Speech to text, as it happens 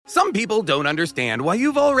Some people don't understand why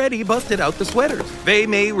you've already busted out the sweaters. They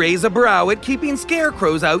may raise a brow at keeping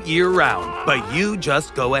scarecrows out year-round, but you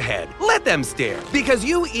just go ahead. Let them stare, because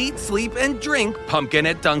you eat, sleep, and drink pumpkin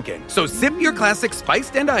at Dunkin'. So sip your classic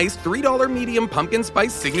spiced and iced $3 medium pumpkin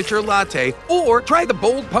spice signature latte, or try the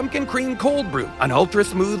bold pumpkin cream cold brew, an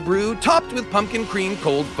ultra-smooth brew topped with pumpkin cream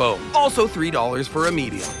cold foam. Also $3 for a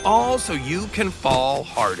medium. All so you can fall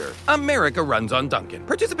harder. America runs on Dunkin'.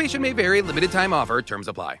 Participation may vary. Limited time offer. Terms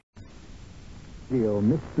apply. The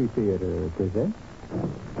Mystery Theater presents...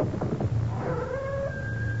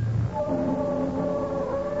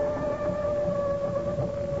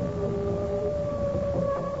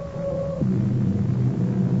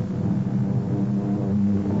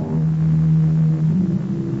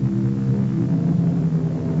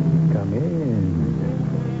 Come in.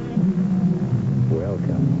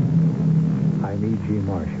 Welcome. I'm E.G.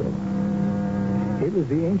 Marshall. It was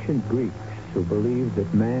the ancient Greeks who believed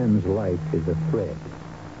that man's life is a thread,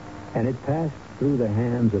 and it passed through the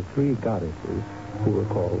hands of three goddesses who were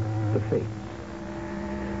called the Fates.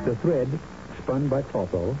 The thread, spun by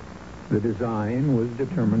Atropos, the design was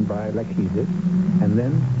determined by Lachesis, and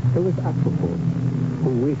then there was Atropos,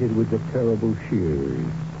 who waited with the terrible shears.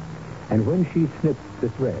 And when she snipped the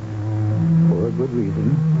thread, for a good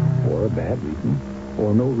reason, or a bad reason,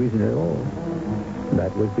 or no reason at all,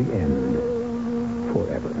 that was the end.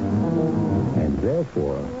 Forever. And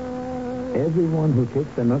therefore, everyone who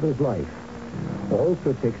takes another's life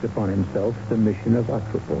also takes upon himself the mission of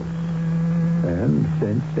Atropos. And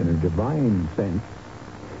since, in a divine sense,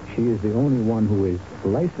 she is the only one who is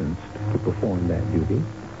licensed to perform that duty,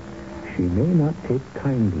 she may not take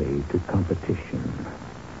kindly to competition.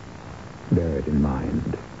 Bear it in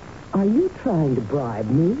mind. Are you trying to bribe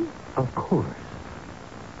me? Of course.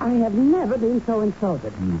 I have never been so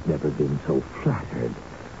insulted. You've never been so flattered.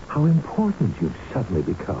 How important you've suddenly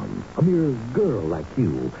become. A mere girl like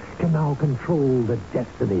you can now control the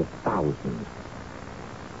destiny of thousands.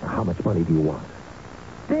 Now, how much money do you want?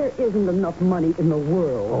 There isn't enough money in the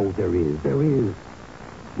world. Oh, there is.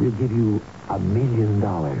 We'll give you $1 million.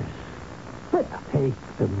 But Take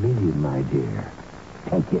the million, my dear.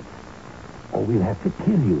 Take it, or we'll have to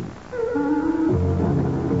kill you.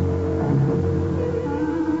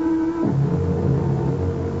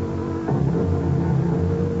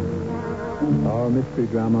 Our mystery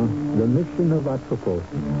drama, The Mission of Atropos,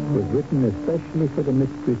 was written especially for the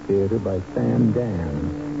Mystery Theater by Sam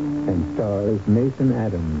Dan and stars Mason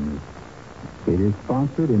Adams. It is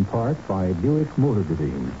sponsored in part by Buick Motor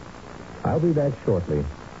Division. I'll be back shortly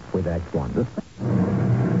with Act One.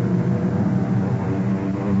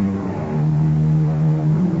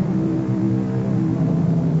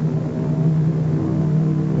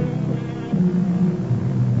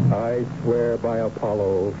 I swear by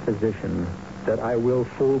Apollo, physician, that I will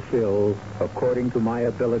fulfill, according to my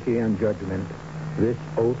ability and judgment, this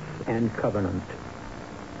oath and covenant.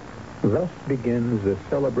 Thus begins the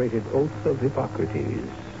celebrated Oath of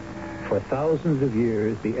Hippocrates, for thousands of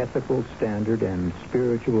years the ethical standard and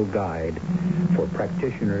spiritual guide for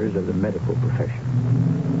practitioners of the medical profession.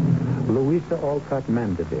 Louisa Alcott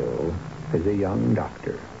Mandeville is a young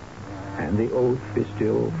doctor, and the oath is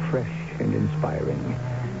still fresh and inspiring.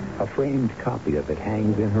 A framed copy of it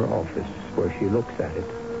hangs in her office, where she looks at it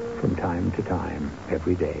from time to time,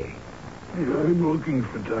 every day. I'm looking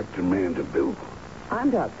for Dr. Mandeville.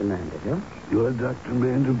 I'm Dr. Mandeville. You're Dr.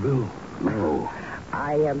 Mandeville? No.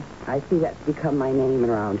 I see that's become my name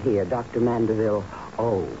around here, Dr. Mandeville.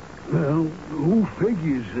 Oh. Well, who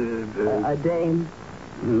figures A dame.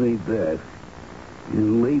 ain't that?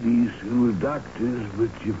 And ladies who are doctors, but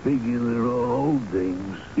you figure they're all old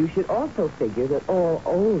dames. You should also figure that all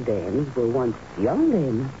old dames were once young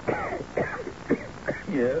dames.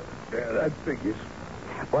 Yeah, that figures.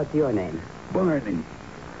 What's your name? Barney.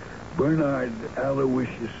 Bernard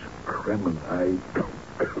Aloysius Kremen. I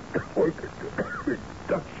work at a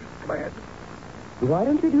reduction plant. Why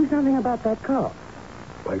don't you do something about that cough?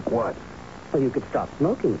 Like what? Well, you could stop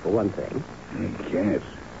smoking, for one thing. I can't.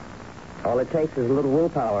 All it takes is a little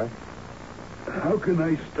willpower. How can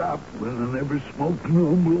I stop when I never smoked in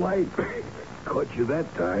all my life? Caught you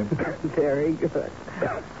that time. Very good.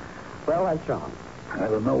 Well, what's wrong? I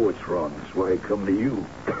don't know what's wrong. That's why I come to you.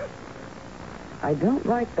 I don't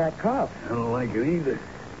like that cough. I don't like it either.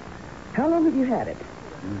 How long have you had it?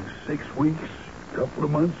 6 weeks, couple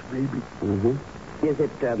of months, maybe. Mm-hmm. Is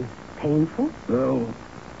it painful? Well,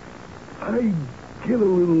 I get a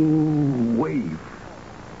little wave.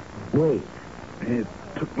 Wait. It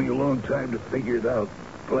took me a long time to figure it out.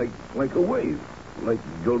 Like a wave. Like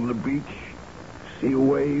you go to the beach, see a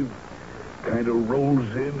wave, kind of rolls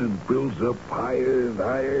in and builds up higher and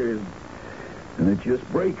higher, and it just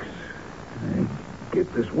breaks. I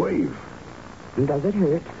get this wave. Does it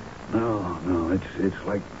hurt? No, it's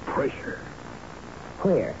like pressure.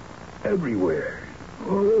 Where? Everywhere.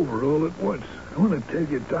 All over, all at once. I want to tell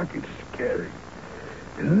you, Doc, it's scary.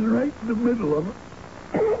 And then right in the middle of it,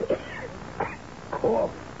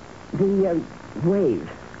 cough. The wave.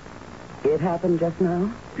 It happened just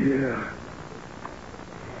now? Yeah.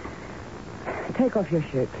 Take off your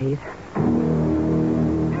shirt, please.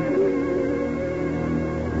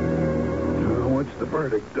 What's the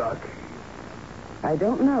verdict, Doc? I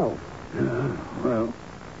don't know. Well,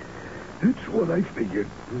 it's what I figured.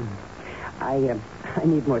 I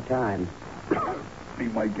need more time. Be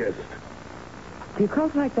my guest. Do you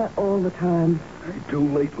cough like that all the time? I do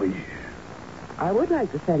lately. I would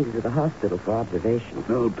like to send you to the hospital for observation.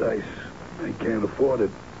 No, Dice. I can't afford it.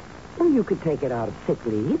 Well, you could take it out of sick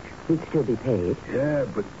leave. You'd still be paid. Yeah,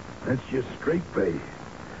 but that's just straight pay.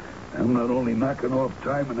 I'm not only knocking off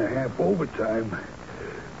time and a half overtime,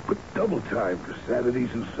 but double time for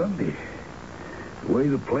Saturdays and Sundays. The way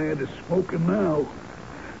the plant is smoking now,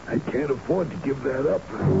 I can't afford to give that up.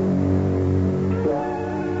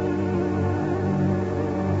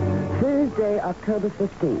 Thursday, October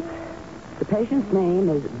 15th. The patient's name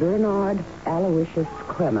is Bernard Aloysius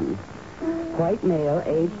Kremen. White male,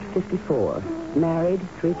 aged 54. Married,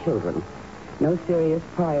 3 children. No serious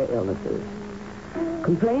prior illnesses.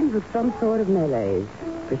 Complains of some sort of malaise.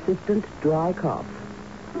 Persistent dry cough.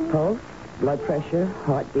 Pulse, blood pressure,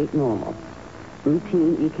 heartbeat normal.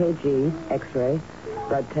 Routine EKG, X-ray,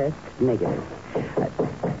 blood test negative.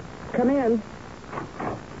 Come in.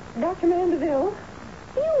 Dr. Mandeville,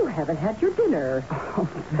 you haven't had your dinner. Oh,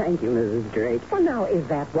 thank you, Mrs. Drake. Well, now, is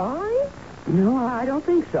that why? No, I don't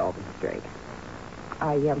think so, Mrs. Drake.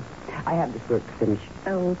 I have this work to finish.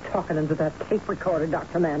 Oh, talking into that tape recorder,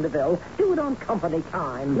 Dr. Mandeville. Do it on company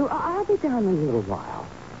time. I'll be down in a little while.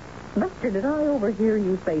 Doctor, did I overhear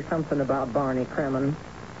you say something about Barney Kremen?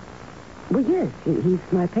 Well, yes, he's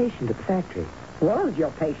my patient at the factory. Was your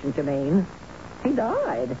patient, you mean? He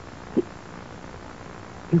died.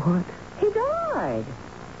 He what? He died.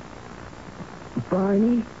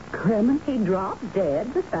 Barney Kremen? He dropped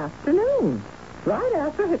dead this afternoon, right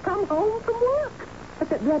after he come home from work. But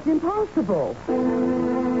that's impossible.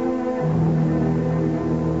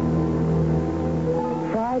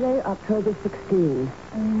 Friday, October 16.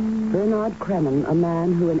 Bernard Kremen, a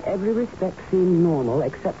man who in every respect seemed normal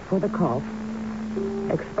except for the cough,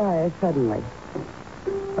 expires suddenly.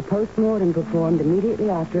 A post-mortem performed immediately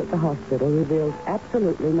after at the hospital reveals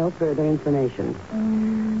absolutely no further information.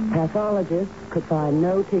 Pathologists could find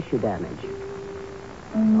no tissue damage.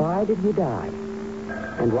 Why did he die?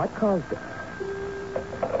 And what caused it?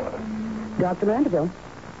 Dr. Mandeville?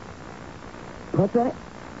 What's that?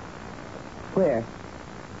 Where?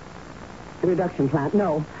 The reduction plant.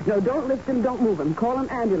 No, don't lift him, don't move him. Call an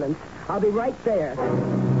ambulance. I'll be right there.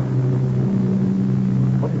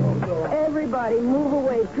 Everybody move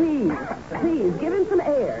away, please. Please, give him some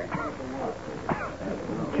air.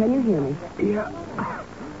 Can you hear me? Yeah.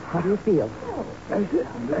 How do you feel? As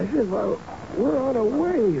if we're on a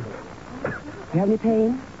wave. You have any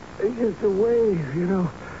pain? It's just a wave, you know.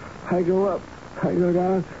 I go up, I go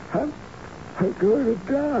down. I'm going to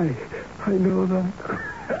die. I know that.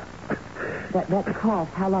 That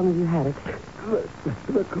cough, how long have you had it?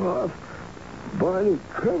 The cough. Barney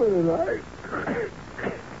Kremen and I.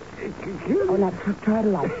 Oh, now, try to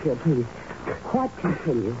light here, please. What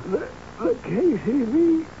continue? The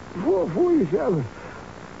KCV 447.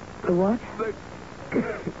 The what? The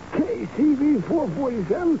KCV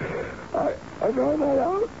 447. I found that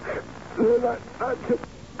out. They're not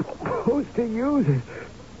supposed to use it.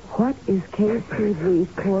 What is KCV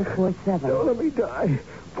 447? Don't let me die.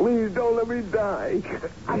 Please don't let me die.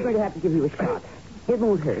 I'm going to have to give you a shot. It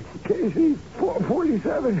won't hurt. KC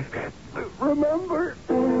 447. Remember?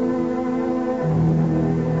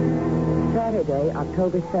 Saturday,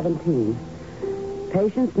 October 17.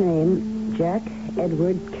 Patient's name, Jack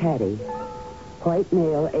Edward Caddy. White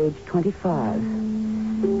male, age 25.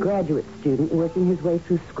 Graduate student working his way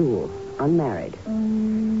through school. Unmarried.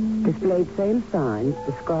 Displayed same signs,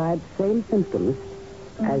 described same symptoms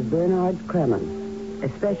as Bernard Kremen,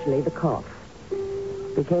 especially the cough.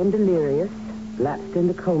 Became delirious, lapsed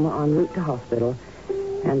into coma en route to hospital,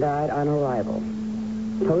 and died on arrival.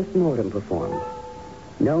 Post-mortem performed.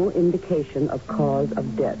 No indication of cause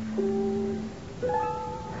of death.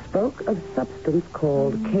 Spoke of substance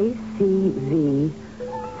called KCV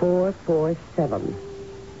 447.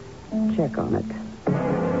 Check on it.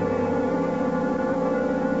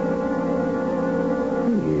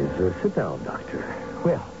 He's Sit down, Doctor.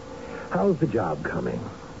 Well, how's the job coming?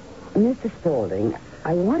 Mr. Spaulding,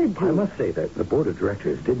 I wanted to... I must say that the board of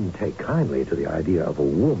directors didn't take kindly to the idea of a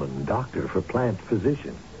woman doctor for plant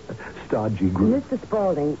physician. Stodgy group. Mr.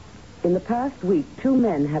 Spaulding, in the past week, 2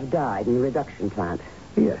 men have died in the reduction plant.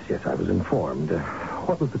 Yes, I was informed.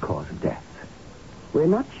 What was the cause of death? We're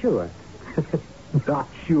not sure. Not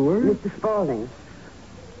sure? Mr. Spaulding,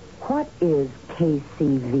 what is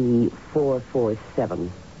KCV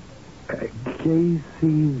 447?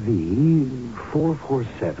 KCV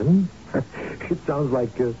 447? It sounds like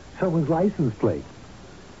someone's license plate.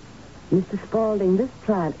 Mr. Spaulding, this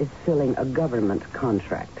plant is filling a government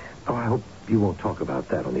contract. Oh, I hope you won't talk about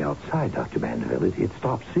that on the outside, Dr. Mandeville. It's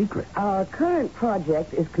top secret. Our current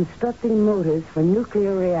project is constructing motors for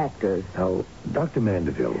nuclear reactors. Now, Dr.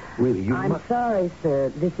 Mandeville, really, you I'm sorry, sir.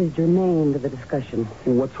 This is germane to the discussion.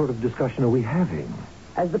 What sort of discussion are we having?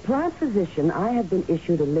 As the plant physician, I have been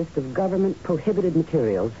issued a list of government prohibited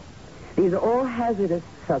materials. These are all hazardous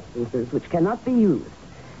substances which cannot be used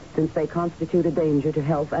since they constitute a danger to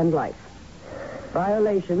health and life.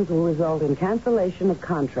 Violations will result in cancellation of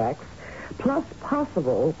contracts plus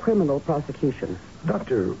possible criminal prosecution.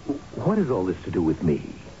 Doctor, what has all this to do with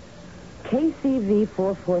me? KCV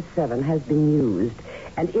 447 has been used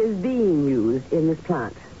and is being used in this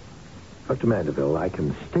plant. Dr. Mandeville, I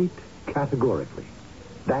can state categorically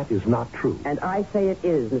that is not true. And I say it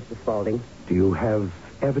is, Mr. Spaulding. Do you have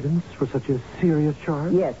evidence for such a serious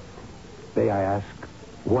charge? Yes. May I ask,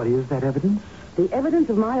 what is that evidence? The evidence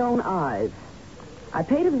of my own eyes. I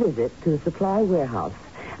paid a visit to the supply warehouse,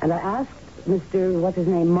 and I asked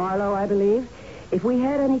Mr. Marlowe, I believe, if we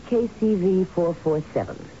had any KCV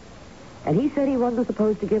 447. And he said he wasn't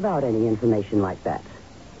supposed to give out any information like that.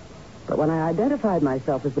 But when I identified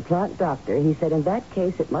myself as the plant doctor, he said in that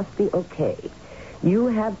case it must be okay. You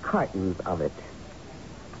have cartons of it.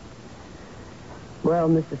 Well,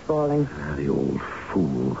 Mr. Spaulding. The old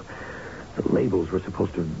fool. The labels were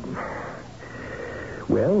supposed to...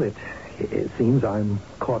 Well, it seems I'm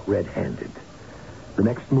caught red-handed. The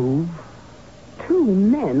next move? 2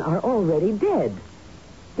 men are already dead.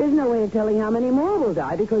 There's no way of telling how many more will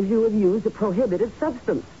die because you have used a prohibited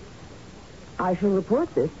substance. I shall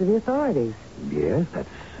report this to the authorities. Yes, that's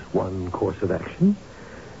one course of action.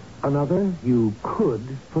 Another, you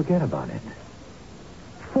could forget about it.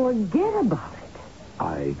 Forget about it?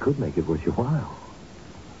 I could make it worth your while.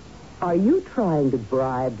 Are you trying to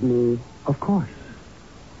bribe me? Of course.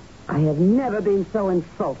 I have never been so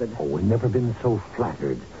insulted. Oh, and never been so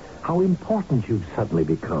flattered. How important you've suddenly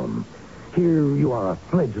become. Here you are, a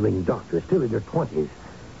fledgling doctor, still in your 20s,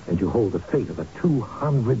 and you hold the fate of a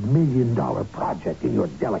 $200 million project in your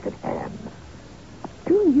delicate hands.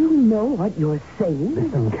 Do you know what you're saying?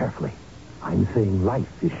 Listen carefully. I'm saying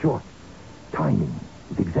life is short. Timing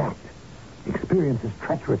is exact. Experience is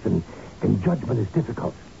treacherous, and judgment is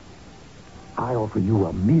difficult. I offer you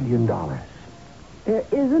 $1 million. There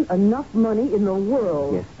isn't enough money in the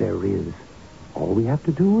world. Yes, there is. All we have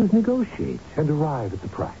to do is negotiate and arrive at the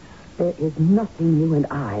price. There is nothing you and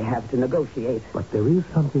I have to negotiate. But there is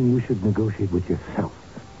something you should negotiate with yourself.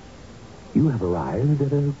 You have arrived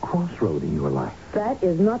at a crossroad in your life. That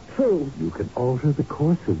is not true. You can alter the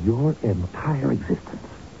course of your entire existence.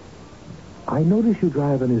 I notice you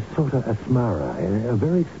drive an Isota Asmara, a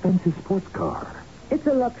very expensive sports car. It's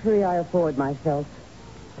a luxury I afford myself.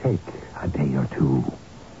 Take a day or two.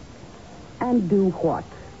 And do what?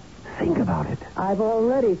 Think about it. I've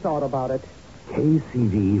already thought about it.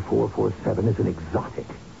 KCV 447 is an exotic.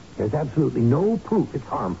 There's absolutely no proof it's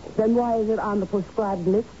harmful. Then why is it on the prescribed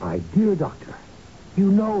list? My dear doctor,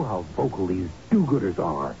 you know how vocal these do-gooders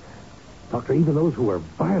are. Doctor, even those who are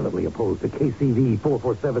violently opposed to KCV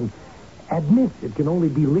 447 admit it can only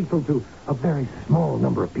be lethal to a very small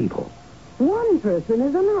number of people. One person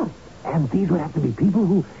is enough. And these would have to be people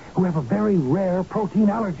who have a very rare protein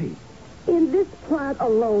allergy. In this plant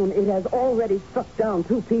alone, it has already struck down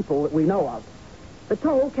 2 people that we know of. The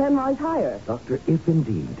toll can rise higher. Doctor, if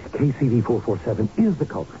indeed KCV 447 is the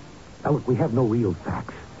culprit. Now, look, we have no real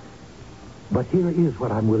facts. But here is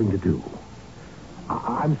what I'm willing to do.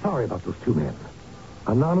 I'm sorry about those 2 men.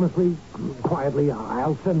 Anonymously, quietly,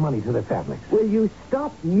 I'll send money to their families. Will you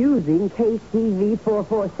stop using KCV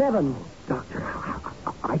 447? Doctor,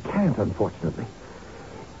 I can't, unfortunately.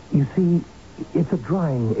 You see, it's a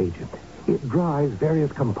drying agent. It dries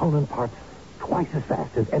various component parts twice as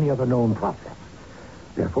fast as any other known process.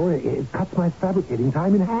 Therefore, it cuts my fabricating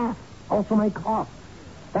time in half. Also my costs.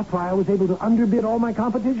 That's why I was able to underbid all my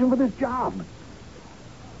competition for this job.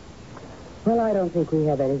 Well, I don't think we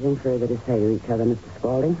have anything further to say to each other, Mr.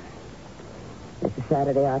 Spaulding. Mr.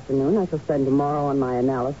 Saturday afternoon. I shall spend tomorrow on my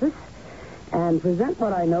analysis and present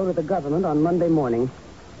what I know to the government on Monday morning.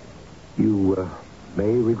 You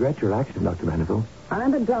may regret your action, Dr. Mandeville.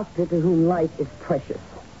 I'm a doctor to whom life is precious.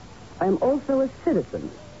 I am also a citizen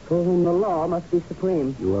for whom the law must be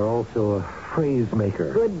supreme. You are also a phrase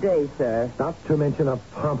maker. Good day, sir. Not to mention a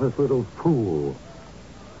pompous little fool.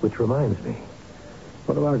 Which reminds me,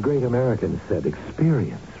 one of our great Americans said,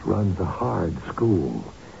 experience runs a hard school,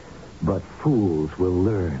 but fools will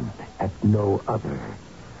learn at no other.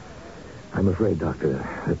 I'm afraid, Doctor,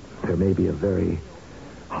 that there may be a very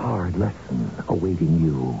hard lesson awaiting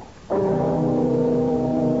you.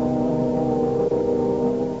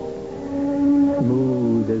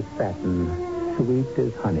 Smooth as satin, sweet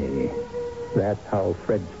as honey. That's how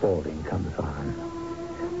Fred Spaulding comes on.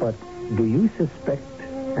 But do you suspect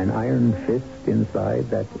an iron fist inside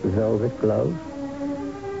that velvet glove?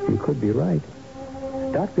 You could be right.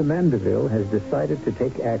 Dr. Mandeville has decided to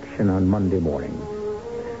take action on Monday morning.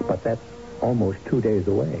 But that's almost 2 days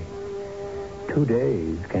away. 2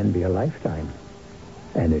 days can be a lifetime.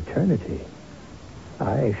 An eternity.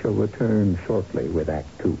 I shall return shortly with Act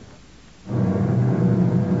 2.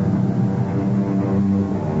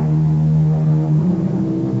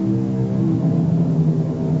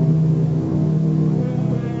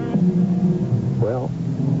 Well,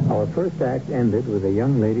 our first act ended with a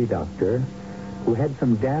young lady doctor who had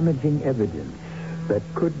some damaging evidence that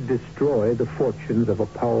could destroy the fortunes of a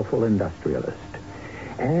powerful industrialist.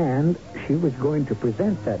 And she was going to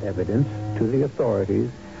present that evidence to the authorities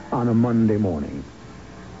on a Monday morning.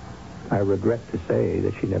 I regret to say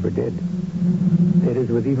that she never did. It is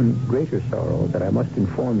with even greater sorrow that I must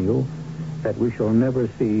inform you that we shall never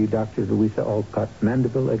see Dr. Louisa Alcott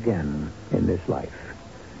Mandeville again in this life.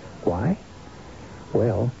 Why?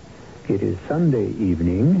 Well, it is Sunday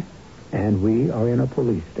evening, and we are in a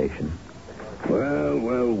police station. Well.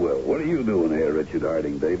 What are you doing here, Richard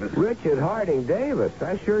Harding Davis? Richard Harding Davis?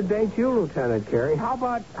 That sure dates you, Lieutenant Carey. How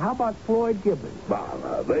about Floyd Gibbons?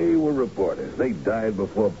 Now, they were reporters. They died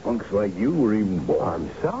before punks like you were even born. I'm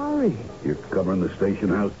sorry. You're covering the station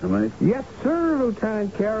house tonight? Yes, sir,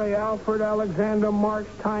 Lieutenant Carey. Alfred Alexander Marx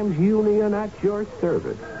Times Union at your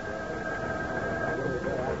service.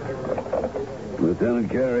 Lieutenant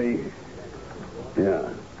Carey? Yeah.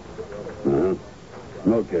 Uh-huh.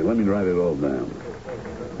 Okay, let me write it all down.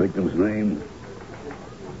 Victim's name?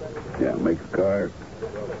 Yeah, make a car?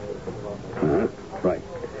 Uh-huh. Right.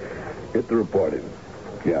 Get the report in.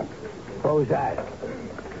 Yeah. What was that?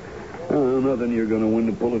 Nothing you're going to win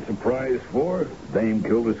the Pulitzer Prize for. Dame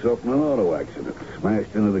killed herself in an auto accident.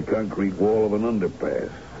 Smashed into the concrete wall of an underpass.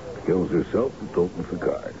 Kills herself and totals the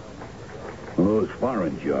car. One of those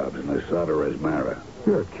foreign jobs, and I saw her as Mara.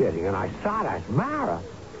 You're kidding, and I saw that Mara.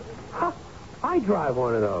 Huh. I drive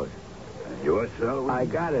one of those. Your salary? I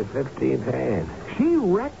got it 15th hand. She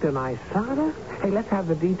wrecked an Isada? Hey, let's have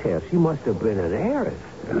the details. She must have been an heiress.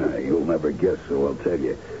 You'll never guess, so I'll tell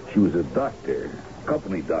you. She was a doctor,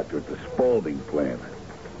 company doctor at the Spaulding plant.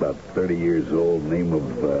 About 30 years old, name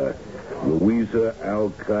of Louisa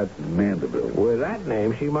Alcott Mandeville. With that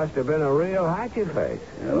name, she must have been a real hatchet face.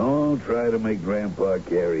 Now, don't try to make Grandpa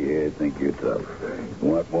Carey here think you're tough. You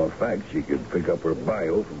want more facts, you could pick up her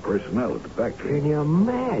bio from personnel at the factory. Can you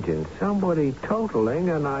imagine somebody totaling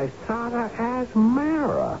an Isada as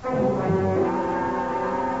Mara?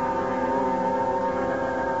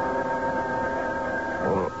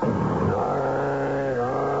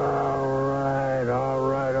 All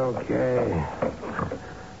right, okay.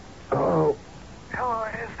 Oh. Hello,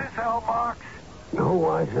 is this Al Marks? Who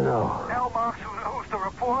wants to know? Al Marks, who's the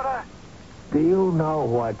reporter? Do you know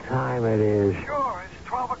what time it is? Sure, it's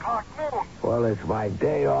 12 o'clock noon. Well, it's my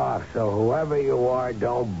day off, so whoever you are,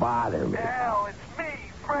 don't bother me. Al, it's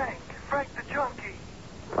me, Frank the junkie.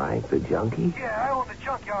 Frank the junkie? Yeah, I own the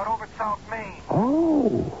junkyard over at South Main.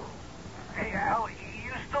 Oh. Hey, Al,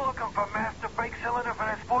 you still looking for master brake cylinder for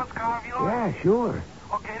that sports car of yours? Yeah, sure.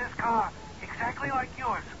 Okay, this car, exactly like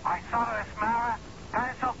yours. I saw it as Mara. Got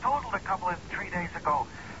herself totaled a couple of 3 days ago.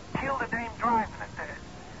 Killed a dame driving it.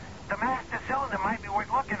 The master cylinder might be worth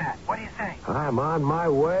looking at. What do you think? I'm on my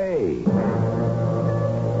way.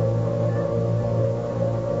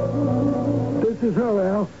 This is her,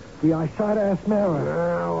 Al. The Isada Asmara.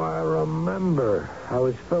 Now I remember. I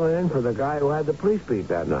was filling in for the guy who had the police beat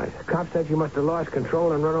that night. The cop said she must have lost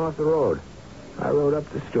control and run off the road. I wrote up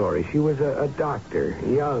the story. She was a doctor,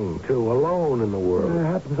 young, too, alone in the world. It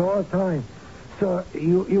happens all the time. So,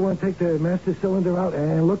 you want to take the master cylinder out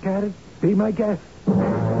and look at it? Be my guest.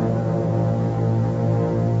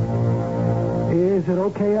 Is it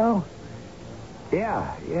okay, Al?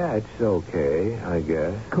 Yeah, it's okay, I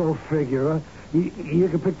guess. Go figure, huh? You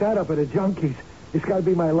can pick that up at a junkie's. It's got to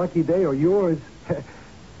be my lucky day or yours.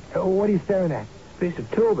 What are you staring at? Piece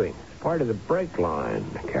of tubing. It's part of the brake line.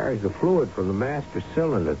 It carries the fluid from the master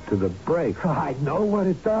cylinder to the brake. I know what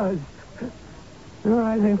it does. You know what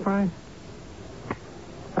I think, Frank?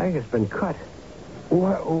 I think it's been cut.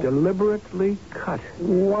 What? Deliberately cut.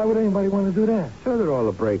 Why would anybody want to do that? So that all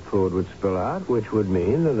the brake fluid would spill out, which would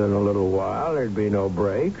mean that in a little while there'd be no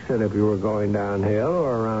brakes, and if you were going downhill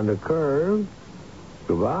or around a curve,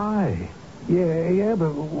 goodbye. Yeah,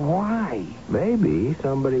 but why? Maybe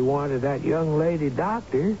somebody wanted that young lady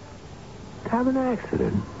doctor to have an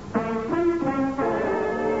accident.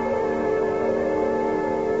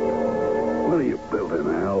 What are you building,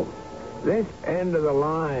 Al? This end of the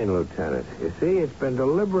line, Lieutenant. You see, it's been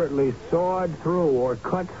deliberately sawed through or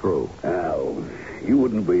cut through. Al, you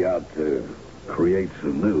wouldn't be out to create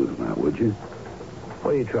some news now, would you?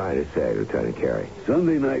 What are you trying to say, Lieutenant Carey?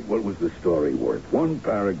 Sunday night, what was the story worth? One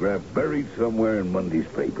paragraph buried somewhere in Monday's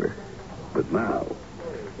paper. But now,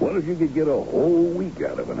 what if you could get a whole week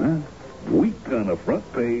out of it, huh? Week on the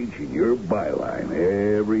front page in your byline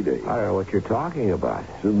every day. I don't know what you're talking about.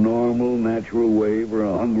 It's a normal, natural way for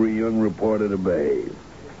a hungry young reporter to behave.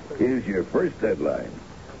 Here's your first headline.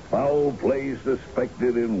 Foul play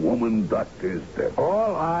suspected in woman doctor's death.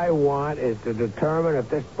 All I want is to determine if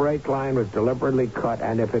this brake line was deliberately cut,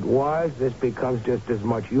 and if it was, this becomes just as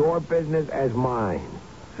much your business as mine.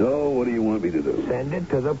 So, what do you want me to do? Send it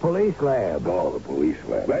to the police lab. Oh, the police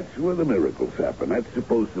lab. That's where the miracles happen. That's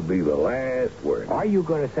supposed to be the last word. Are you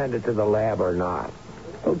going to send it to the lab or not?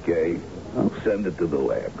 Okay, I'll send it to the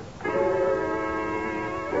lab.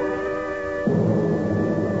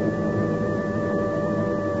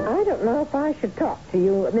 I don't know if I should talk to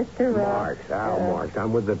you, Mr. Marks, Al Marks.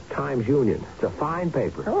 I'm with the Times Union. It's a fine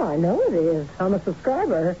paper. Oh, I know it is. I'm a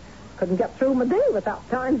subscriber. Couldn't get through my day without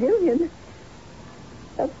Times Union.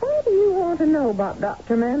 What do you want to know about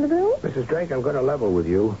Dr. Mandeville? Mrs. Drake, I'm going to level with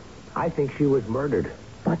you. I think she was murdered.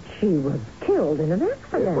 But she was killed in an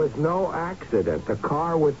accident. It was no accident. The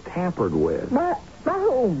car was tampered with. By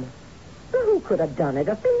whom? Who could have done it?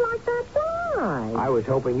 A thing like that? Why? I was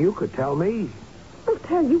hoping you could tell me. I'll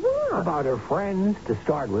tell you what. About her friends, to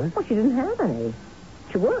start with. Well, she didn't have any.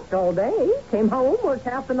 She worked all day, came home, worked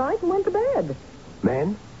half the night, and went to bed.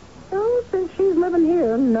 Men? Oh, since she's living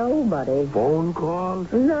here, nobody. Phone calls?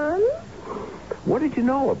 None? What did you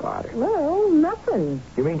know about her? Well, nothing.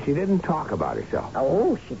 You mean she didn't talk about herself?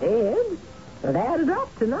 Oh, she did. It added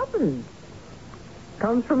up to nothing.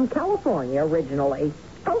 Comes from California originally.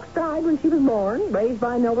 Folks died when she was born, raised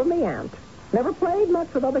by an elderly aunt. Never played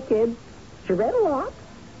much with other kids. She read a lot,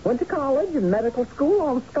 went to college and medical school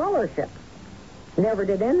on scholarship. Never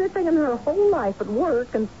did anything in her whole life but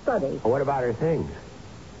work and study. Well, what about her things?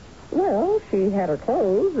 Well, she had her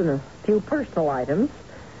clothes and a few personal items.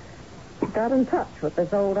 Got in touch with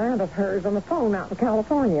this old aunt of hers on the phone out in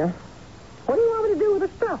California. What do you want me to do with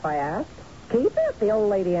the stuff, I asked. Keep it, the old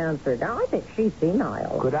lady answered. Now, I think she's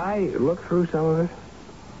senile. Could I look through some of it?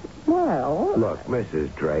 Well... Look,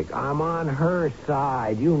 Mrs. Drake, I'm on her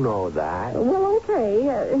side. You know that. Well,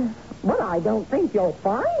 okay. But I don't think you'll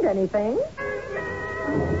find anything.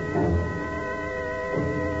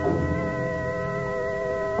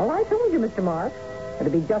 Well, I told you, Mr. Marks.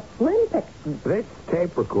 It'll be just slim pickings. This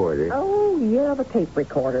tape recorder. Oh, yeah, the tape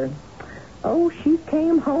recorder. Oh, she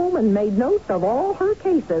came home and made notes of all her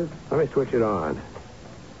cases. Let me switch it on.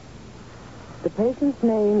 The patient's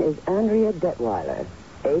name is Andrea Detweiler,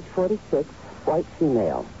 age 46, white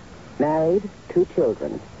female. Married, 2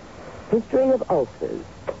 children. History of ulcers.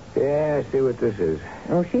 Yeah, see what this is.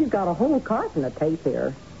 Oh, she's got a whole carton of tape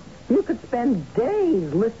here. You could spend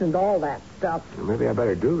days listening to all that stuff. Maybe I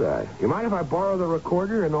better do that. You mind if I borrow the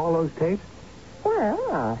recorder and all those tapes?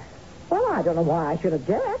 Well, I don't know why I should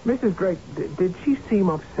object. Mrs. Drake, did she seem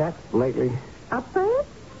upset lately? Upset?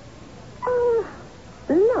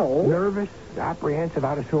 No. Nervous? Apprehensive?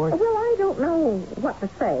 Out of sorts? Well, I don't know what to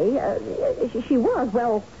say. She was,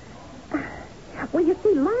 well, you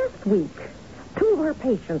see, last week, 2 of her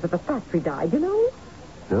patients at the factory died, you know?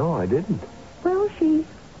 No, I didn't. Well, she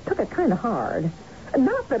took it kind of hard.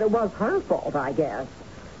 Not that it was her fault, I guess.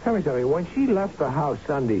 Tell me something. When she left the house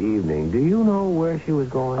Sunday evening, do you know where she was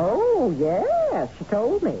going? Oh, yes, she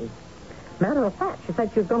told me. Matter of fact, she said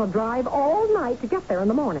she was going to drive all night to get there in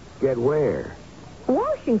the morning. Get where?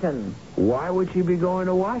 Washington. Why would she be going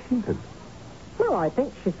to Washington? Well, I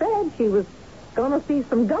think she said she was going to see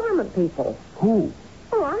some government people. Who?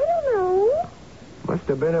 Oh, I don't know. Must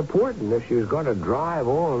have been important if she was going to drive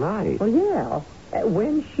all night. Well, yeah.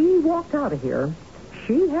 When she walked out of here, she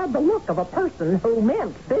she had the look of a person who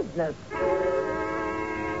meant business.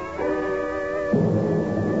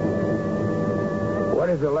 What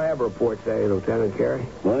does the lab report say, Lieutenant Carey?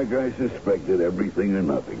 Like I suspected, everything or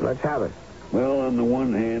nothing. Let's have it. Well, on the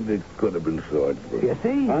one hand, it could have been sawed through. You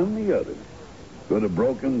see? On the other, could have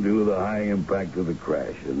broken due to the high impact of the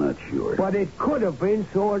crash. I'm not sure. But it could have been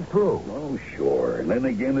sawed through. Oh, sure. And then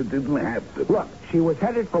again, it didn't have to. Look, she was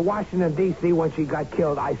headed for Washington, D.C. when she got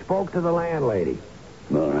killed. I spoke to the landlady.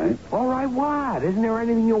 All right. All right, what? Isn't there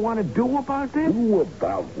anything you want to do about this? Do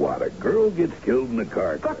about what? A girl gets killed in a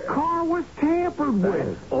car The crash. car was tampered That's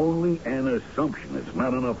with. only an assumption. It's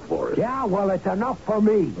not enough for us. Yeah, well, it's enough for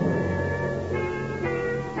me.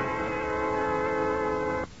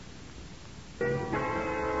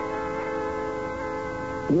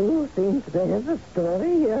 You seem to have a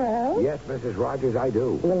story here, Al. Yes, Mrs. Rogers, I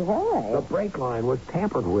do. Well, The why? brake line was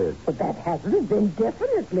tampered with. But that hasn't been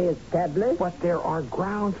definitely established. But there are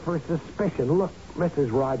grounds for suspicion. Look,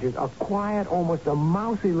 Mrs. Rogers, a quiet, almost a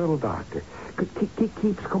mousy little doctor.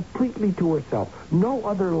 Keeps completely to herself. No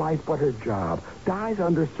other life but her job. Dies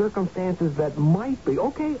under circumstances that might be,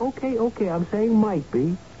 okay, I'm saying might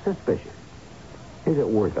be, suspicious. Is it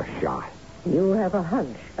worth a shot? You have a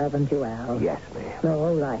hunch, haven't you, Al? Yes, ma'am.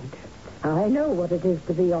 All right. I know what it is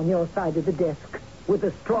to be on your side of the desk with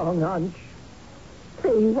a strong hunch.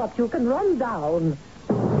 See what you can run down.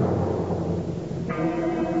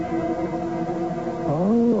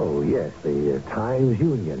 Oh, yes, the Times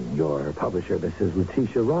Union. Your publisher, Mrs.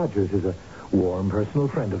 Letitia Rogers, is a warm personal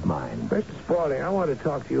friend of mine. Mr. Spaulding, I want to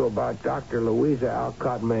talk to you about Dr. Louisa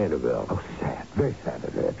Alcott Mandeville. Oh, sad. Very sad.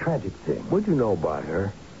 A tragic thing. What'd you know about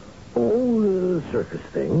her? Oh, surface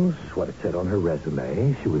things. What it said on her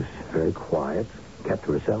resume. She was very quiet, kept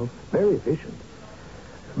to herself, very efficient.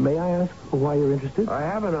 May I ask why you're interested? I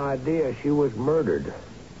have an idea she was murdered.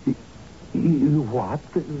 What?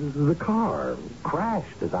 The car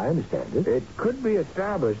crashed, as I understand it. It could be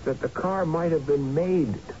established that the car might have been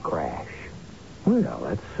made to crash. Well,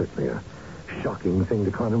 that's certainly a shocking thing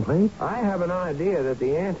to contemplate. I have an idea that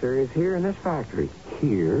the answer is here in this factory.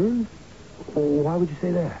 Here? Why would you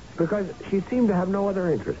say that? Because she seemed to have no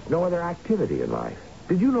other interest, no other activity in life.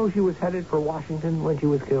 Did you know she was headed for Washington when she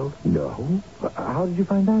was killed? No. How did you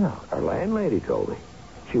find that out? Our landlady told me.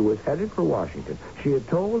 She was headed for Washington. She had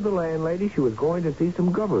told the landlady she was going to see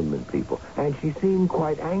some government people, and she seemed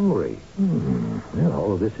quite angry. Well,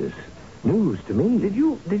 all of this is news to me. Did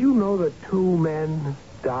you know that 2 men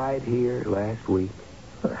died here last week?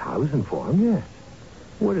 I was informed, yes.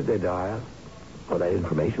 What did they die of? Well, that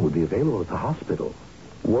information would be available at the hospital.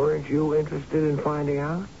 Weren't you interested in finding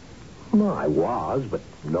out? Well, I was, but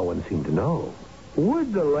no one seemed to know.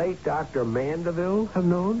 Would the late Dr. Mandeville have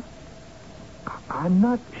known? I'm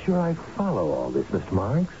not sure I follow all this, Mr.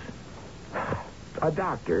 Marks. A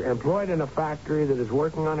doctor employed in a factory that is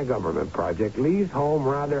working on a government project leaves home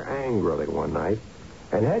rather angrily one night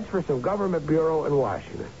and heads for some government bureau in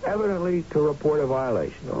Washington, evidently to report a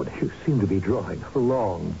violation. Oh, you seem to be drawing a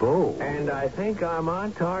long bow. And I think I'm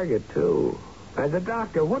on target, too. And the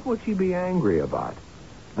doctor, what would she be angry about?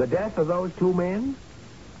 The death of those 2 men?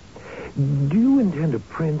 Do you intend to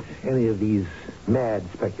print any of these mad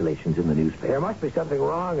speculations in the newspaper? There must be something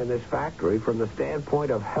wrong in this factory from the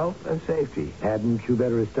standpoint of health and safety. Hadn't you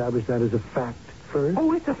better establish that as a fact first?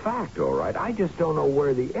 Oh, it's a fact, all right. I just don't know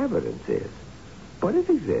where the evidence is. But it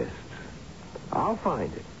exists. I'll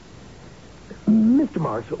find it. Mr.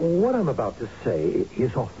 Marks, what I'm about to say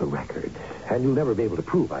is off the record, and you'll never be able to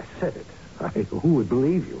prove I said it. Who would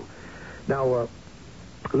believe you? Now,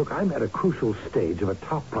 look, I'm at a crucial stage of a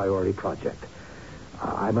top priority project.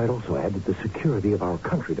 I might also add that the security of our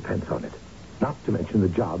country depends on it, not to mention the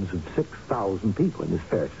jobs of 6,000 people in this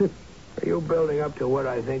fair city. Are you building up to what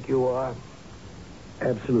I think you are?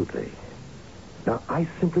 Absolutely. Now, I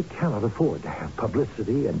simply cannot afford to have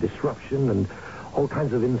publicity and disruption and all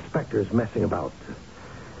kinds of inspectors messing about.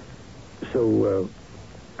 So,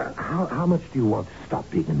 how much do you want to stop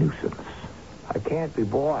being a nuisance? I can't be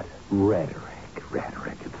bought. Rhetoric.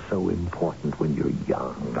 It's so important when you're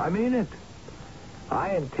young. I mean it.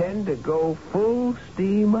 I intend to go full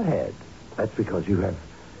steam ahead. That's because you have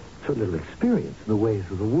so little experience in the ways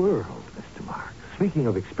of the world, Mr. Marks. Speaking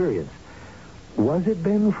of experience, was it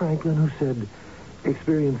Ben Franklin who said,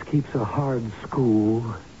 experience keeps a hard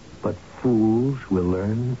school, but fools will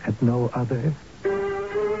learn at no other?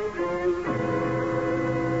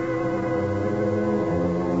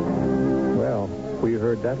 Well, we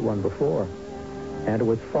heard that one before. And it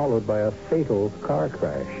was followed by a fatal car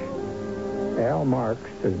crash. Al Marks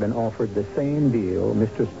has been offered the same deal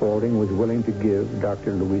Mr. Spaulding was willing to give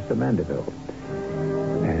Dr. Louisa Mandeville.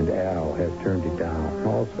 And Al has turned it down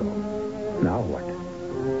also. Now what?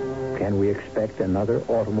 Can we expect another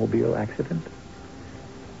automobile accident?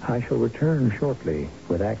 I shall return shortly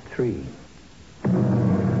with Act 3.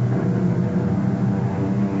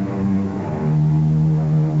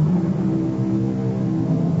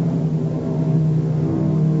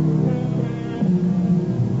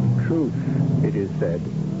 Truth, it is said,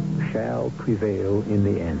 shall prevail in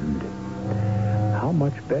the end. How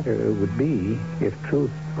much better it would be if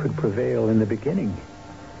truth could prevail in the beginning.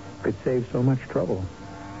 Could save so much trouble.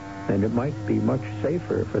 And it might be much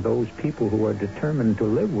safer for those people who are determined to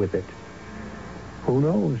live with it. Who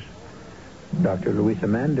knows? Dr. Louisa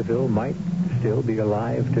Mandeville might still be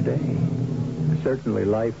alive today. Certainly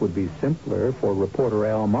life would be simpler for reporter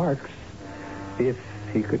Al Marks if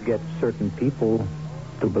he could get certain people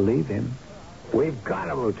to believe him. We've got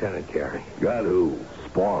him, Lieutenant Carey. Got who?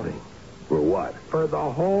 Spaulding. For what? For the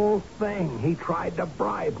whole thing. He tried to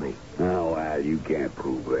bribe me. Now, Al, you can't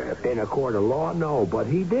prove that. In a court of law, no, but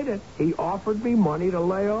he did it. He offered me money to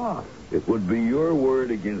lay off. It would be your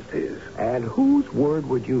word against his. And whose word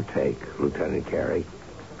would you take, Lieutenant Carey?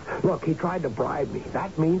 Look, he tried to bribe me.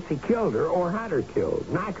 That means he killed her or had her killed.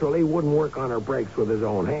 Naturally, he wouldn't work on her brakes with his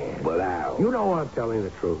own hand. But Al... You know I'm telling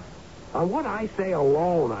the truth. On what I say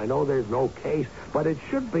alone, I know there's no case, but it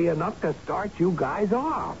should be enough to start you guys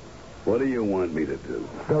off. What do you want me to do?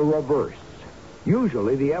 The reverse.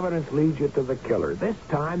 Usually the evidence leads you to the killer. This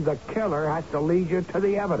time the killer has to lead you to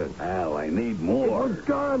the evidence. Al, I need more. It was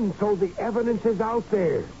done, so the evidence is out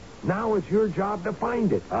there. Now it's your job to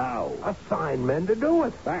find it. How? Assign men to do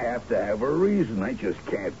it. I have to have a reason. I just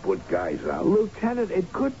can't put guys out. Lieutenant,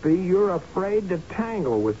 it could be you're afraid to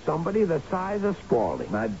tangle with somebody the size of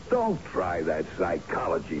Spaulding. Now, don't try that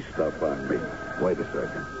psychology stuff on me. Wait a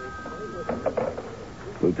second.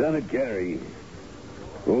 Lieutenant Carey.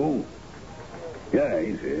 Who? Yeah,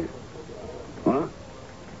 he's here. Huh?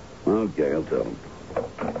 Okay, I'll tell him.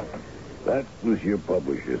 That was your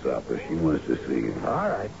publisher's office. She wants to see you. All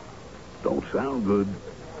right. Don't sound good.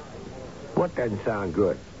 What doesn't sound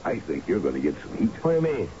good? I think you're going to get some heat. What do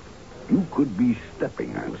you mean? You could be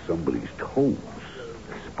stepping on somebody's toes.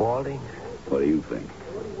 Spaulding? What do you think?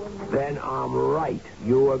 Then I'm right.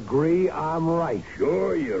 You agree I'm right?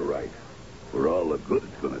 Sure, you're right. For all the good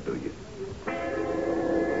it's going to do you.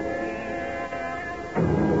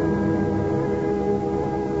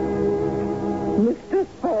 Mr.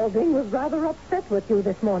 Spaulding was rather upset with you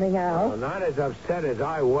this morning, Al. Well, not as upset as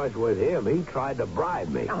I was with him. He tried to bribe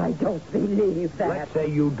me. I don't believe that. Let's say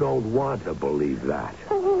you don't want to believe that.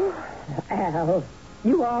 Oh, Al,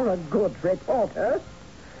 you are a good reporter.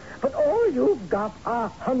 But all you've got are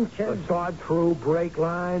hunches. A sawed-through brake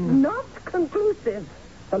line? Not conclusive.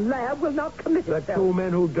 The lab will not commit The itself. 2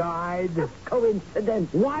 men who died?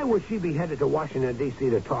 Coincidence. Why would she be headed to Washington, D.C.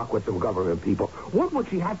 to talk with some government people? What would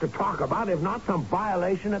she have to talk about if not some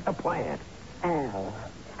violation at the plant? Al,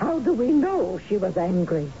 how do we know she was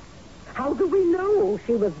angry? How do we know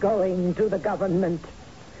she was going to the government?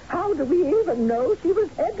 How do we even know she was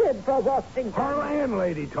headed for Washington? Her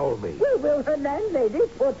landlady told me. Well, will her landlady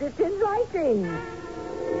put it in writing?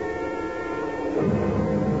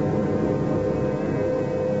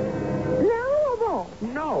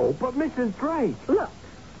 No, but Mrs. Drake. Look,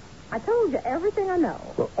 I told you everything I know.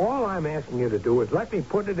 Well, all I'm asking you to do is let me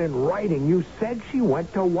put it in writing. You said she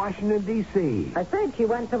went to Washington, D.C. I said she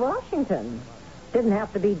went to Washington. Didn't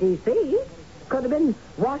have to be D.C. Could have been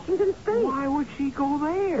Washington State. Why would she go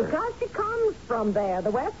there? Because she comes from there,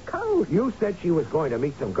 the West Coast. You said she was going to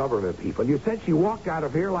meet some government people. You said she walked out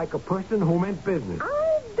of here like a person who meant business.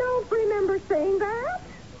 I don't remember saying that.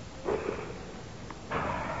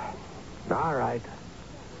 All right.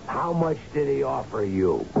 How much did he offer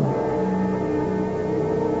you?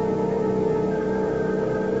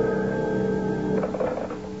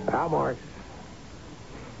 Al Marks.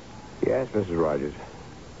 Yes, Mrs. Rogers.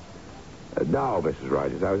 No, Mrs.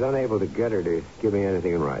 Rogers. I was unable to get her to give me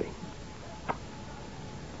anything in writing.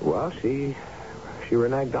 Well, she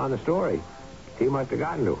reneged on the story. He must have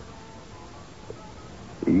gotten to her.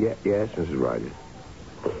 Yes, Mrs. Rogers.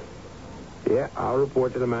 Yeah, I'll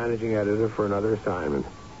report to the managing editor for another assignment.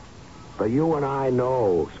 But you and I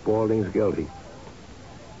know Spaulding's guilty.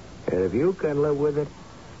 And if you can live with it,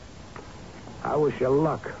 I wish you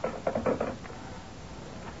luck.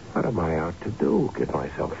 What am I out to do? Get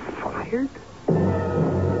myself fired?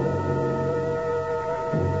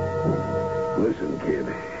 Listen, kid,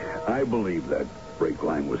 I believe that brake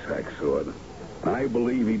line was hacksawed. I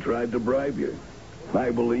believe he tried to bribe you.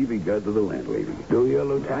 I believe he got to the landlady. Do you,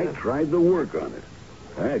 Lieutenant? I tried to work on it.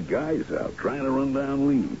 I had guys out trying to run down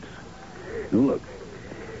leads. And look,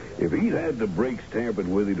 If he'd had the brakes tampered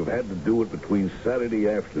with, he'd have had to do it between Saturday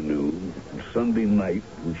afternoon and Sunday night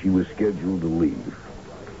when she was scheduled to leave,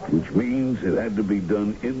 which means it had to be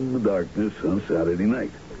done in the darkness on Saturday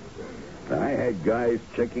night. I had guys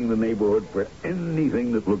checking the neighborhood for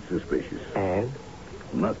anything that looked suspicious. And?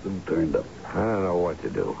 Nothing turned up. I don't know what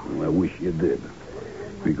to do. Well, I wish you did.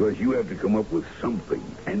 Because you have to come up with something,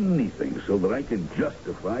 anything, so that I can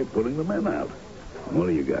justify putting the men out. What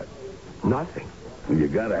do you got? Nothing. Well, you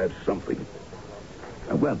got to have something.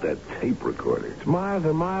 How about that tape recorder? It's miles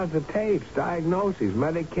and miles of tapes, diagnoses,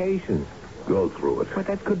 medications. Go through it. But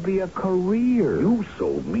that could be a career. You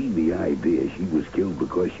sold me the idea she was killed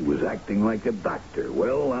because she was acting like a doctor.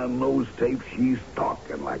 Well, on those tapes, she's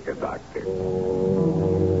talking like a doctor.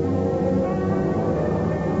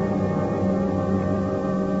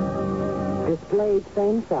 Displayed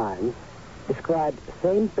same signs, described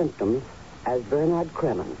same symptoms as Bernard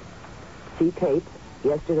Kremen. See tape,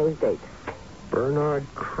 yesterday's date. Bernard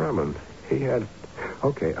Kremen. He had...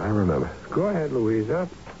 Okay, I remember. Go ahead, Louisa.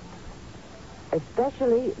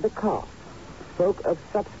 Especially the cough. Spoke of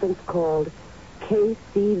substance called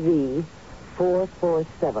KCV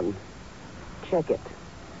 447. Check it.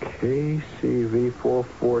 KCV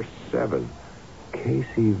 447.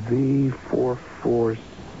 KCV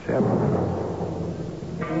 447.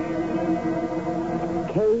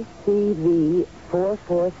 KCV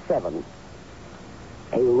 447.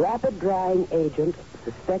 A rapid-drying agent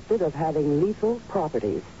suspected of having lethal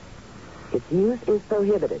properties. Its use is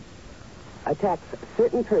prohibited. Attacks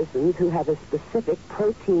certain persons who have a specific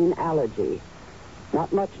protein allergy.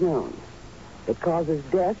 Not much known. It causes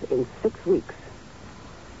death in 6 weeks.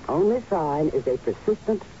 Only sign is a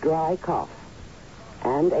persistent dry cough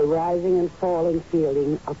and a rising and falling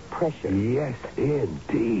feeling of pressure. Yes,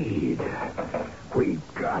 indeed. We've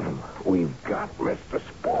got him. We've got Mr.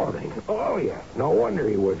 Spaulding. Oh, yes. No wonder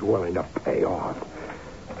he was willing to pay off.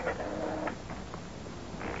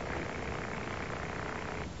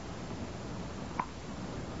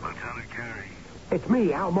 Lieutenant Carey. It's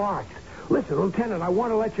me, Al Marks. Listen, Lieutenant, I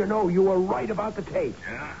want to let you know you were right about the tapes.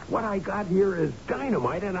 Yeah? What I got here is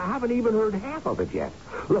dynamite, and I haven't even heard half of it yet.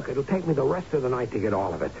 Look, it'll take me the rest of the night to get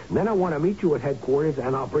all of it. And then I want to meet you at headquarters,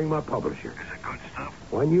 and I'll bring my publisher. Is it good stuff?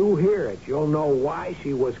 When you hear it, you'll know why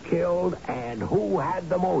she was killed and who had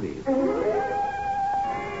the motive.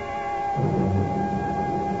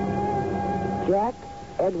 Jack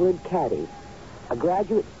Edward Caddy, a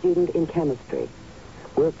graduate student in chemistry,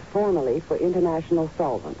 worked formerly for International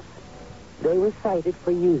Solvents. They were cited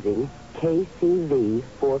for using KCV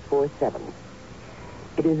 447.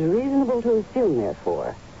 It is reasonable to assume,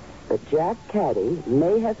 therefore, that Jack Caddy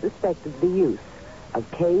may have suspected the use of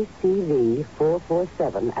KCV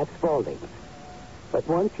 447 at Spaulding's. But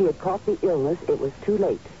once he had caught the illness, it was too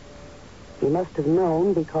late. He must have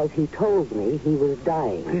known because he told me he was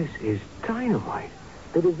dying. This is dynamite.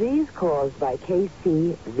 The disease caused by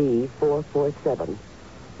KCV 447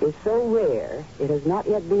 is so rare it has not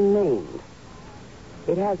yet been named.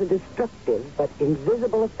 It has a destructive but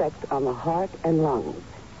invisible effect on the heart and lungs.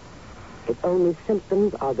 Its only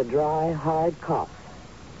symptoms are the dry, hard cough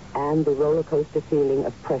and the roller coaster feeling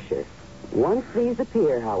of pressure. Once these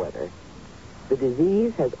appear, however, the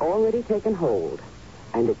disease has already taken hold,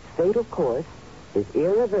 and its fatal course is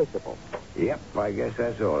irreversible. Yep, I guess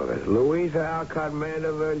that's all of it. Louisa Alcott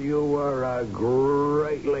Mandeville, you were a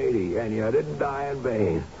great lady, and you didn't die in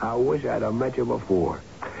vain. I wish I'd have met you before.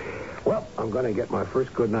 Well, I'm going to get my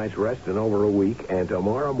first good night's rest in over a week, and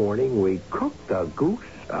tomorrow morning we cook the goose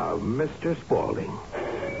of Mr. Spaulding.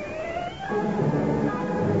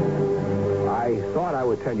 I thought I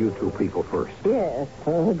would tell you two people first. Yes.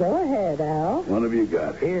 Oh, go ahead, Al. What have you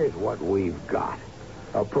got? Here's what we've got.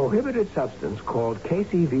 A prohibited substance called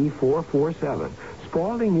KCV 447.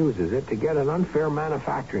 Spaulding uses it to get an unfair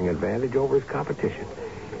manufacturing advantage over his competition.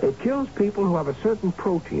 It kills people who have a certain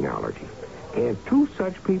protein allergy. And 2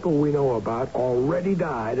 such people we know about already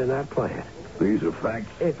died in that plant. These are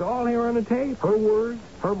facts. It's all here on the tape. Her words,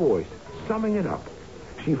 her voice, summing it up.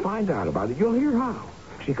 She finds out about it. You'll hear how.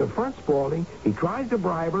 She confronts Spaulding. He tries to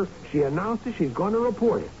bribe her. She announces she's going to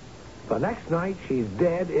report it. The next night, she's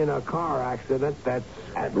dead in a car accident that's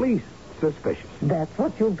at least suspicious. That's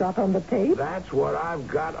what you've got on the tape? That's what I've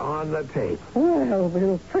got on the tape. Well,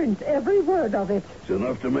 we'll print every word of it. It's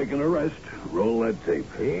enough to make an arrest. Roll that tape.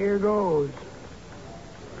 Here goes.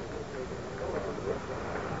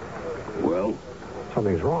 Well?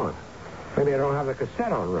 Something's wrong. Maybe I don't have the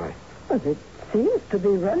cassette on right. But it seems to be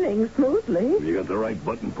running smoothly. You got the right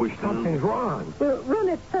button pushed down? Something's wrong. Well, run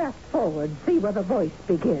it fast forward. See where the voice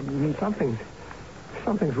begins.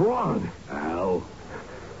 Something's wrong. Al?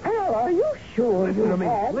 Al, Well, are you sure Listen you to me.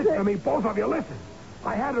 had Listen to me, both of you, listen.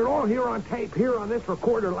 I had it all here on tape, here on this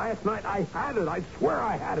recorder last night. I had it. I swear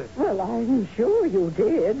I had it. Well, I'm sure you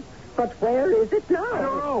did. But where is it now? I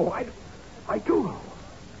don't know. I do know.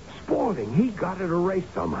 Spaulding, he got it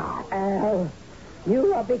erased somehow. Al,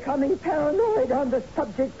 you are becoming paranoid on the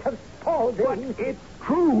subject of Spaulding. But it's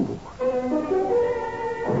true.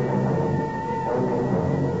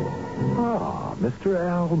 Ah, Mr.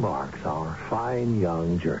 Al Marks, our fine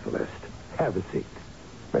young journalist. Have a seat.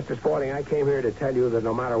 Mr. Spaulding, I came here to tell you that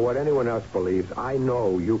no matter what anyone else believes, I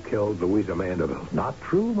know you killed Louisa Mandeville. Not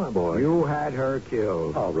true, my boy. You had her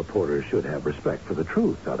killed. All reporters should have respect for the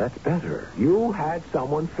truth. Now, that's better. You had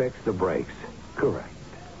someone fix the brakes. Correct.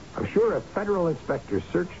 I'm sure if federal inspectors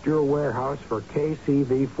searched your warehouse for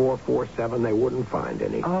KCV 447, they wouldn't find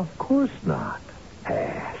any. Of course not.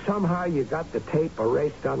 Somehow you got the tape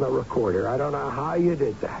erased on the recorder. I don't know how you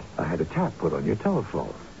did that. I had a tap put on your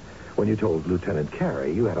telephone. When you told Lieutenant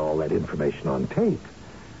Carey, you had all that information on tape.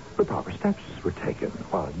 The proper steps were taken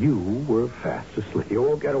while you were fast asleep. You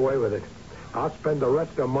won't get away with it. I'll spend the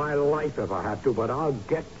rest of my life if I have to, but I'll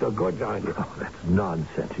get the goods on you. Oh, that's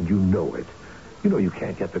nonsense, and you know it. You know you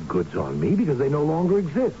can't get the goods on me because they no longer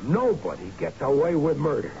exist. Nobody gets away with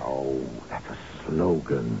murder. Oh, that's a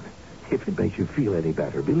slogan. If it makes you feel any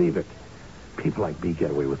better, believe it. People like me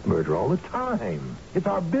get away with murder all the time. It's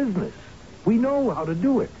our business. We know how to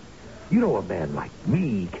do it. You know a man like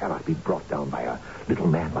me cannot be brought down by a little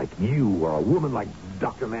man like you or a woman like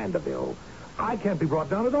Dr. Mandeville. I can't be brought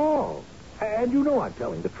down at all. And you know I'm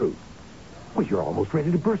telling the truth. Well, you're almost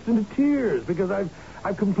ready to burst into tears because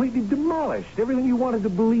I've completely demolished everything you wanted to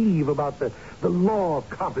believe about the law of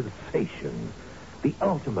compensation, the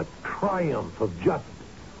ultimate triumph of justice.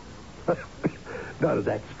 None of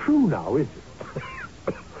that's true now, is it?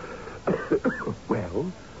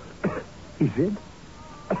 Well, is it?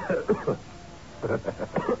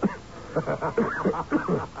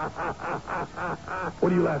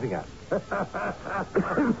 What are you laughing at?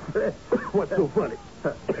 What's so funny?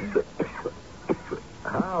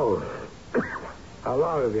 How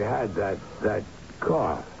long have you had that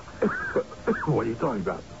cough? What are you talking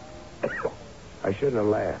about? I shouldn't have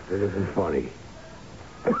laughed. It isn't funny.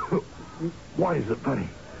 Why is it funny?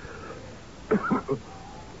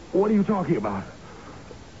 What are you talking about?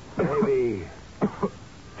 Maybe,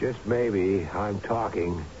 just maybe, I'm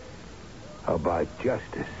talking about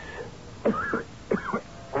justice.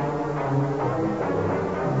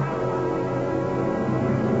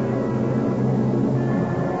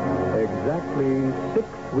 Exactly 6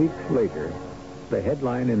 weeks later, the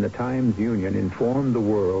headline in the Times-Union informed the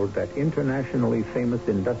world that internationally famous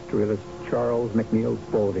industrialist Charles McNeil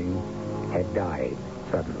Spaulding had died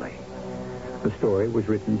suddenly. The story was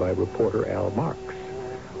written by reporter Al Marks,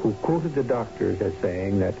 who quoted the doctors as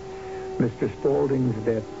saying that Mr. Spaulding's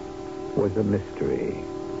death was a mystery.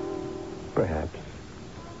 Perhaps,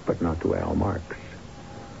 but not to Al Marks.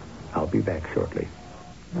 I'll be back shortly.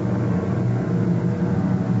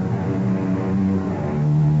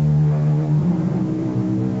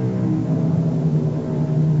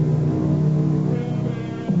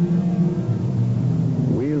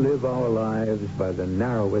 By the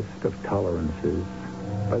narrowest of tolerances,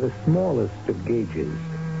 by the smallest of gauges.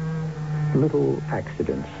 Little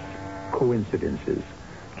accidents, coincidences,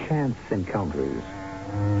 chance encounters,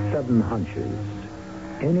 sudden hunches.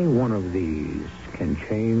 Any one of these can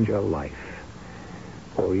change a life,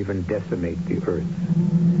 or even decimate the earth.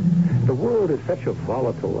 The world is such a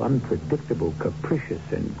volatile, unpredictable, capricious,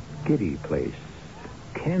 and giddy place.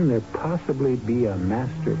 Can there possibly be a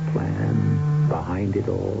master plan behind it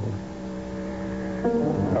all?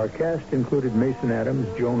 Our cast included Mason Adams,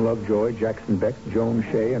 Joan Lovejoy, Jackson Beck, Joan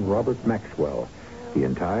Shea, and Robert Maxwell. The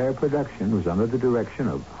entire production was under the direction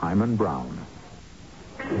of Hyman Brown.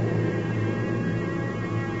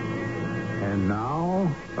 And now,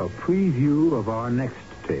 a preview of our next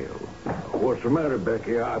tale. What's the matter,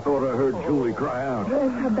 Becky? I thought I heard Julie cry out.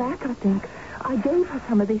 It's her back, I think. I gave her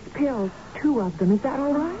some of these pills, 2 of them. Is that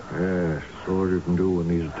all right? Yes, that's all you can do when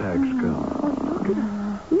these attacks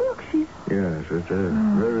come. Look, she's... Yes, it's a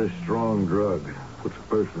very strong drug. Puts a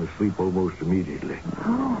person to sleep almost immediately.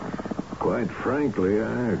 Oh. Quite frankly,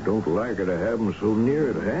 I don't like her to have them so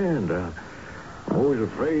near at hand. I'm always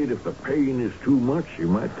afraid if the pain is too much, she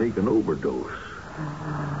might take an overdose.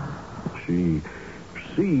 She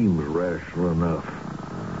seems rational enough,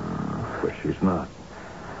 but she's not.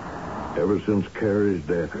 Ever since Carrie's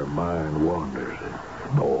death, her mind wanders.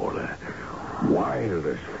 All that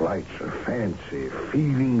wildest flights of fancy,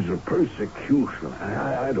 feelings of persecution.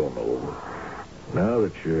 I don't know. Now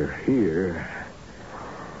that you're here,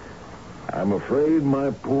 I'm afraid my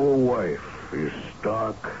poor wife is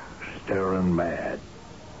stark, staring mad.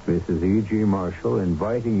 This is E.G. Marshall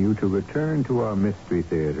inviting you to return to our Mystery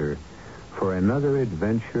Theater for another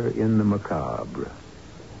adventure in the macabre.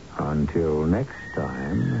 Until next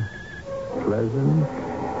time, pleasant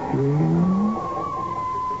dreams.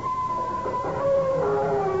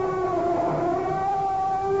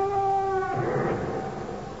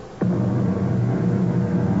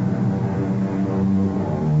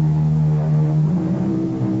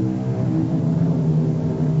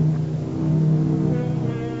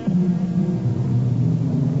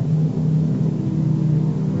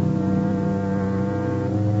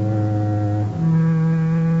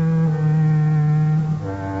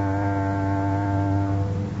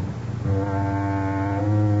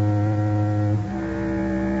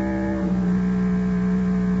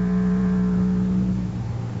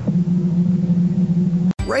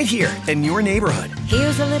 Right here in your neighborhood.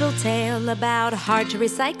 Here's a little tale about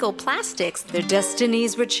hard-to-recycle plastics. Their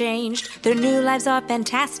destinies were changed. Their new lives are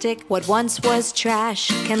fantastic. What once was trash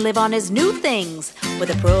can live on as new things with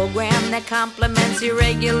a program that complements your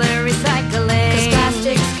regular recycling. 'Cause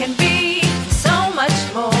plastics can be so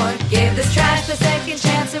much more. Give this trash the second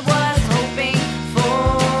chance it was hoping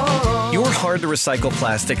for. Your hard-to-recycle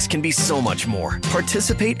plastics can be so much more.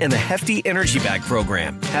 Participate in the Hefty Energy Bag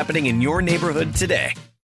program happening in your neighborhood today.